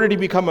 Nor did he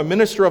become a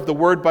minister of the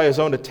word by his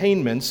own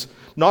attainments,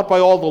 not by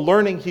all the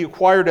learning he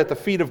acquired at the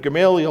feet of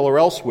Gamaliel or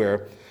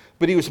elsewhere,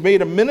 but he was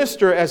made a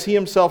minister, as he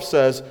himself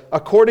says,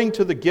 according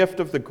to the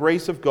gift of the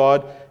grace of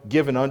God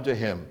given unto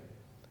him.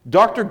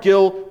 Dr.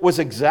 Gill was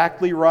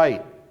exactly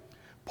right.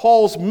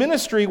 Paul's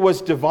ministry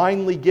was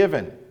divinely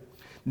given.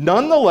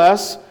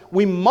 Nonetheless,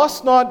 we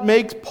must not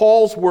make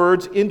Paul's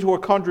words into a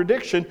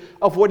contradiction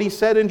of what he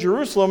said in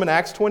Jerusalem in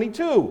Acts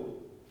 22.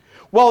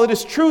 While it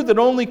is true that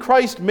only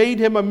Christ made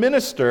him a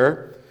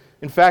minister,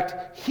 in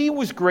fact, he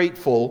was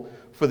grateful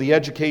for the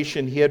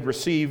education he had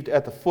received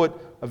at the foot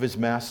of his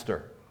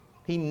master.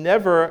 He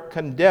never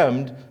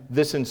condemned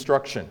this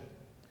instruction.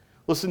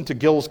 Listen to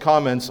Gill's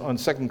comments on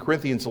 2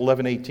 Corinthians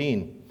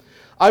 11:18.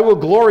 I will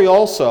glory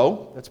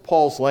also, that's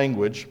Paul's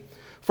language,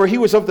 for he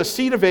was of the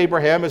seed of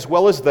Abraham as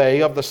well as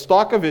they, of the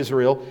stock of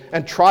Israel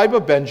and tribe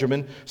of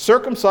Benjamin,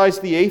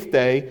 circumcised the 8th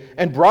day,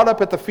 and brought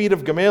up at the feet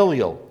of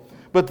Gamaliel.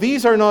 But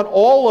these are not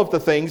all of the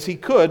things he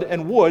could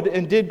and would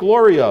and did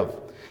glory of.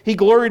 He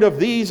gloried of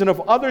these and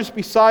of others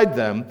beside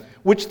them,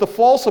 which the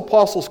false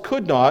apostles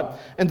could not,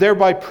 and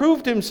thereby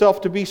proved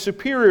himself to be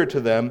superior to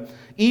them,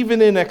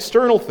 even in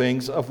external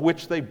things of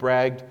which they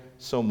bragged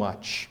so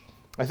much.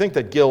 I think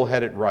that Gill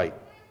had it right.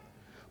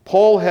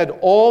 Paul had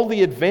all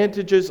the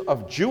advantages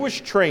of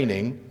Jewish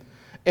training,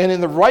 and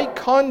in the right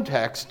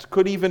context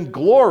could even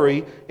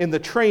glory in the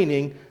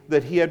training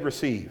that he had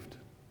received.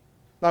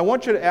 Now, I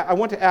want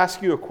to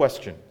ask you a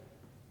question.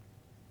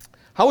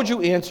 How would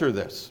you answer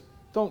this?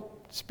 Don't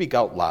speak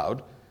out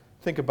loud.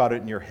 Think about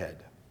it in your head.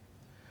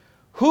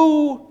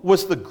 Who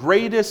was the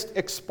greatest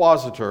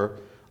expositor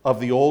of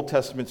the Old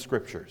Testament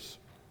Scriptures?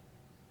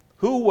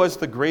 Who was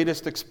the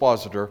greatest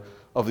expositor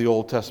of the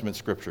Old Testament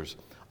Scriptures?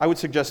 I would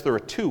suggest there are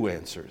two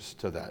answers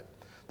to that.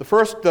 The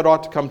first that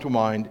ought to come to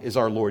mind is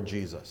our Lord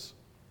Jesus.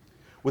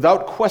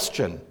 Without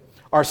question,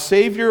 our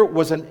Savior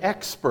was an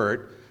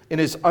expert in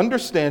his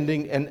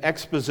understanding and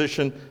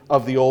exposition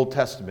of the Old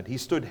Testament. He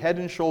stood head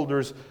and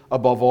shoulders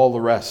above all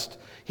the rest.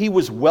 He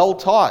was well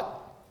taught.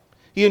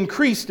 He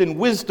increased in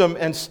wisdom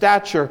and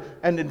stature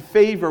and in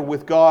favor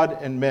with God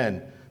and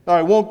men. Now,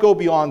 I won't go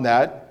beyond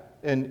that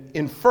and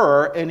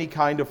infer any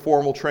kind of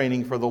formal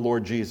training for the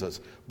Lord Jesus,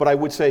 but I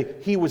would say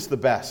he was the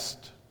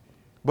best.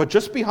 But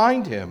just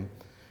behind him,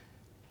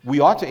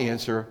 we ought to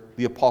answer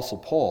the Apostle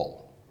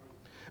Paul.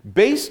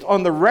 Based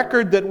on the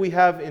record that we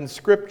have in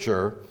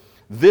Scripture,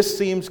 this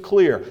seems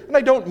clear. And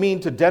I don't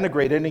mean to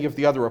denigrate any of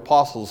the other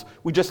apostles.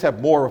 We just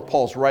have more of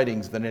Paul's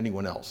writings than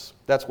anyone else.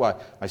 That's why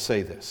I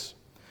say this.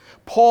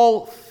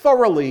 Paul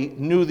thoroughly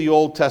knew the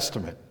Old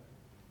Testament.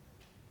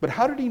 But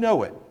how did he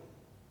know it?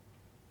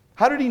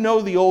 How did he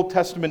know the Old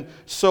Testament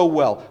so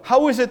well?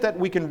 How is it that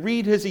we can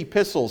read his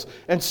epistles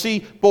and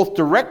see both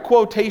direct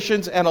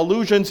quotations and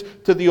allusions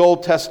to the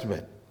Old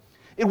Testament?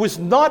 It was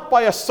not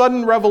by a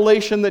sudden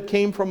revelation that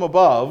came from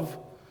above,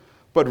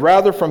 but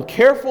rather from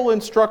careful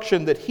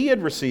instruction that he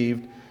had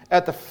received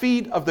at the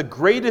feet of the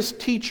greatest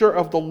teacher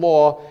of the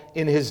law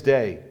in his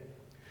day.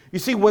 You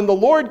see, when the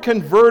Lord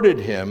converted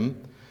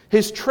him,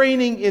 his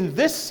training in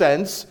this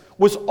sense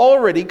was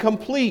already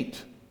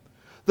complete.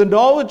 The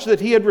knowledge that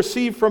he had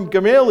received from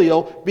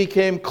Gamaliel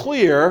became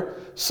clear.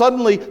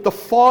 Suddenly, the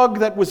fog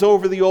that was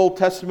over the Old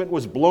Testament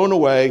was blown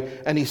away,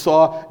 and he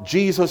saw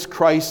Jesus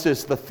Christ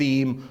as the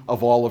theme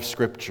of all of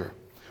Scripture.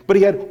 But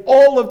he had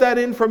all of that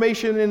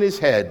information in his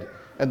head,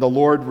 and the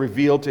Lord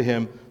revealed to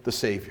him the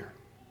Savior.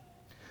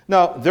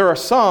 Now, there are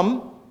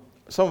some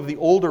of the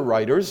older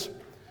writers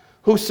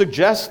who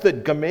suggest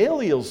that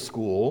Gamaliel's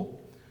school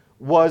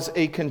was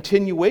a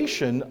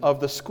continuation of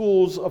the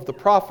schools of the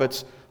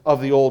prophets of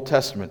the Old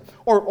Testament,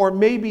 or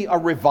maybe a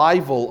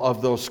revival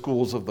of those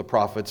schools of the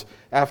prophets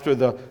after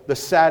the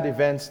sad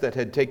events that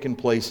had taken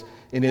place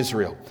in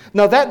Israel.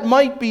 Now, that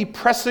might be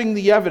pressing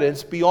the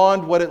evidence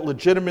beyond what it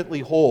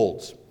legitimately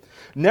holds.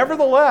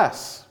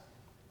 Nevertheless,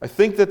 I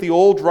think that the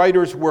old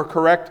writers were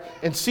correct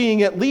in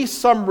seeing at least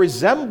some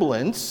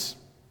resemblance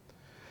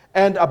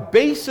and a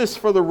basis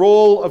for the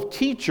role of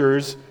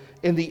teachers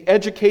in the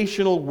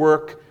educational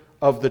work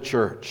of the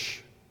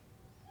church.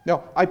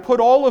 Now, I put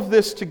all of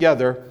this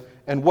together,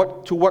 and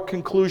to what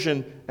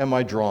conclusion am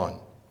I drawn?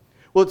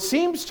 Well, it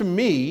seems to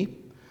me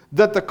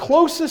that the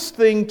closest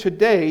thing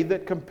today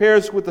that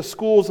compares with the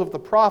schools of the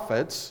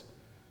prophets,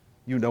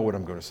 you know what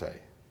I'm going to say,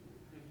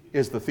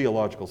 is the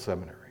theological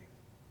seminary.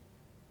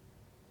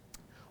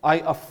 I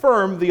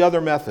affirm the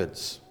other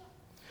methods.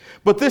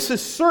 But this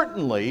is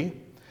certainly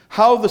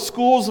how the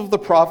schools of the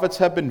prophets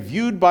have been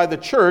viewed by the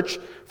church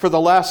for the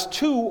last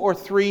 2 or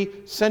 3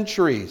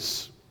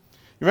 centuries.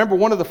 You remember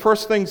one of the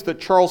first things that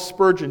Charles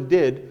Spurgeon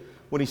did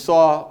when he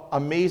saw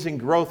amazing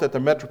growth at the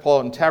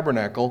Metropolitan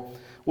Tabernacle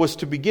was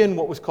to begin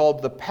what was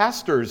called the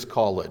Pastors'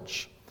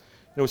 College.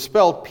 It was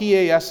spelled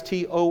Pastor''S.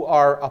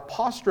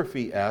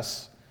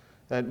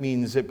 That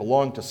means it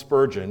belonged to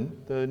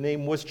Spurgeon. The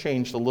name was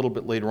changed a little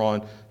bit later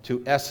on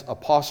to S',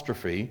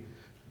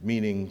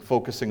 meaning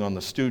focusing on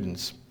the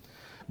students.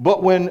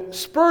 But when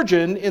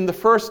Spurgeon, in the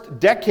first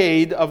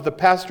decade of the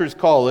Pastors'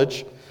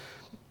 College,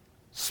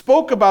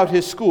 spoke about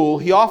his school,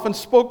 he often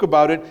spoke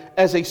about it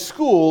as a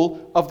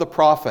school of the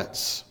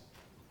prophets.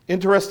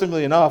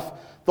 Interestingly enough,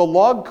 the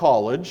Log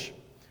College,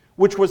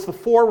 which was the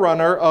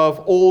forerunner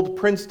of Old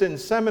Princeton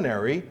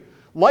Seminary,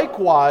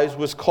 likewise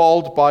was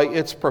called by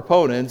its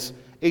proponents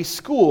a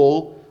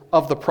school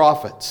of the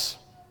prophets.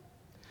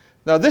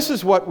 Now, this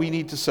is what we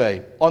need to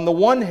say. On the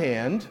one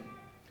hand,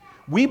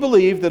 we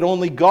believe that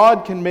only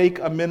God can make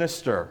a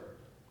minister.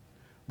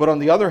 But on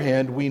the other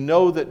hand, we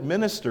know that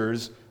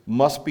ministers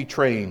must be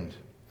trained.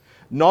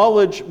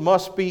 Knowledge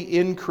must be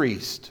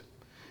increased.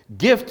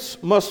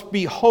 Gifts must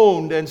be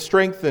honed and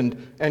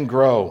strengthened and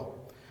grow.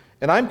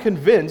 And I'm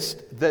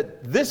convinced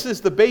that this is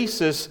the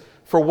basis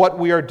for what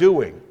we are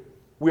doing.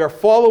 We are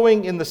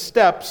following in the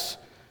steps,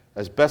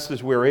 as best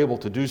as we are able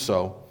to do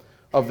so,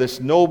 of this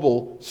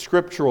noble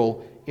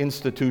scriptural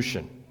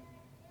institution.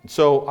 And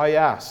so I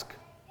ask,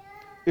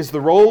 is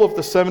the role of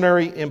the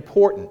seminary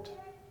important?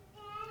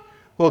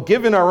 Well,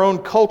 given our own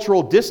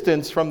cultural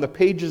distance from the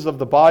pages of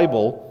the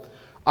Bible,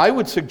 I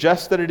would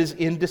suggest that it is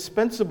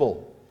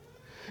indispensable.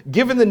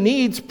 Given the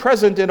needs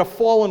present in a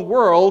fallen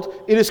world,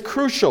 it is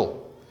crucial.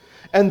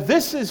 And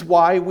this is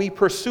why we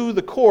pursue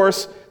the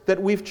course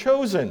that we've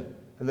chosen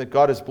and that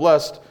God has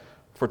blessed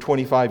for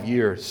 25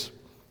 years.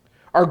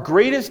 Our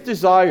greatest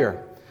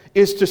desire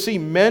is to see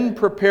men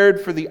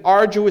prepared for the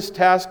arduous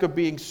task of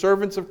being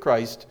servants of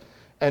Christ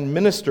and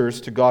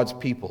ministers to God's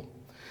people.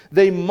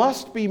 They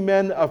must be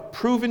men of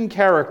proven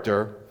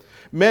character,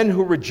 men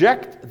who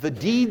reject the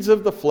deeds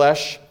of the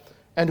flesh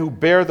and who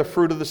bear the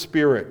fruit of the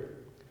Spirit.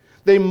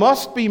 They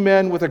must be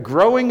men with a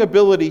growing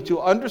ability to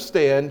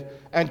understand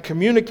and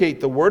communicate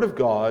the Word of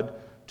God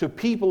to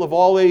people of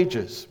all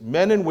ages,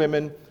 men and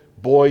women,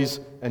 boys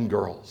and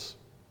girls.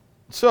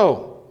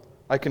 So,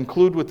 I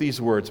conclude with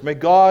these words. May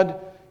God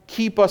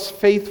keep us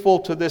faithful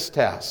to this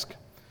task,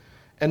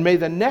 and may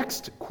the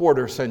next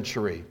quarter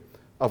century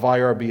of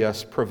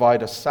IRBS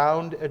provide a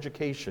sound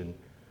education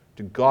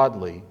to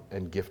godly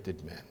and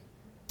gifted men.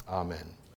 Amen.